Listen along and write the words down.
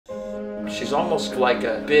She's almost like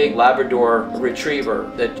a big Labrador retriever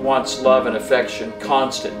that wants love and affection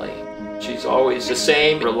constantly. She's always the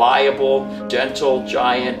same, reliable, gentle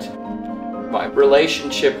giant. My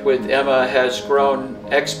relationship with Emma has grown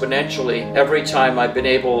exponentially every time I've been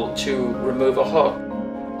able to remove a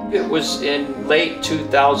hook. It was in late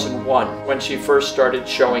 2001 when she first started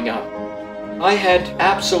showing up. I had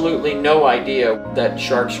absolutely no idea that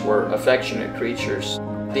sharks were affectionate creatures.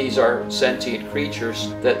 These are sentient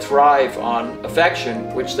creatures that thrive on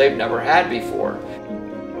affection, which they've never had before.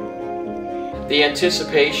 The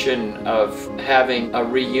anticipation of having a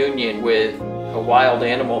reunion with a wild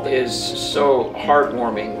animal is so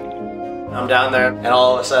heartwarming. I'm down there and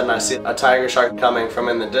all of a sudden I see a tiger shark coming from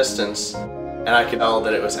in the distance, and I could tell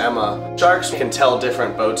that it was Emma. Sharks can tell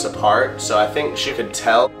different boats apart, so I think she could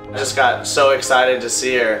tell. I just got so excited to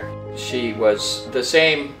see her. She was the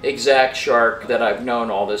same exact shark that I've known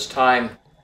all this time.